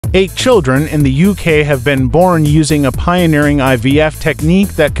8 children in the UK have been born using a pioneering IVF technique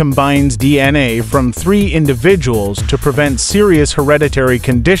that combines DNA from 3 individuals to prevent serious hereditary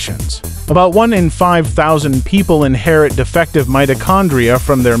conditions. About 1 in 5,000 people inherit defective mitochondria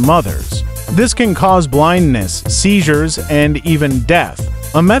from their mothers. This can cause blindness, seizures, and even death.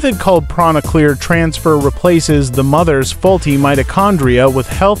 A method called pronuclear transfer replaces the mother's faulty mitochondria with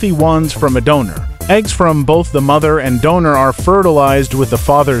healthy ones from a donor. Eggs from both the mother and donor are fertilized with the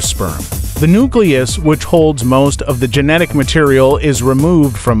father's sperm. The nucleus, which holds most of the genetic material, is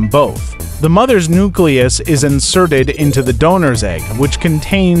removed from both. The mother's nucleus is inserted into the donor's egg, which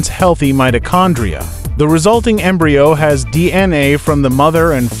contains healthy mitochondria. The resulting embryo has DNA from the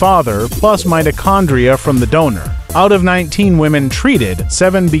mother and father, plus mitochondria from the donor. Out of 19 women treated,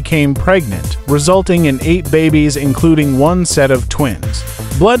 7 became pregnant, resulting in 8 babies, including 1 set of twins.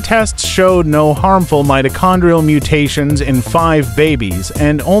 Blood tests showed no harmful mitochondrial mutations in 5 babies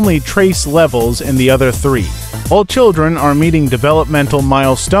and only trace levels in the other 3. All children are meeting developmental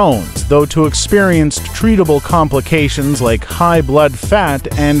milestones, though to experience treatable complications like high blood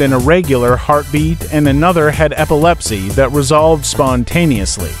fat and an irregular heartbeat, and another had epilepsy that resolved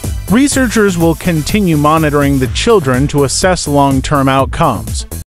spontaneously. Researchers will continue monitoring the children to assess long-term outcomes.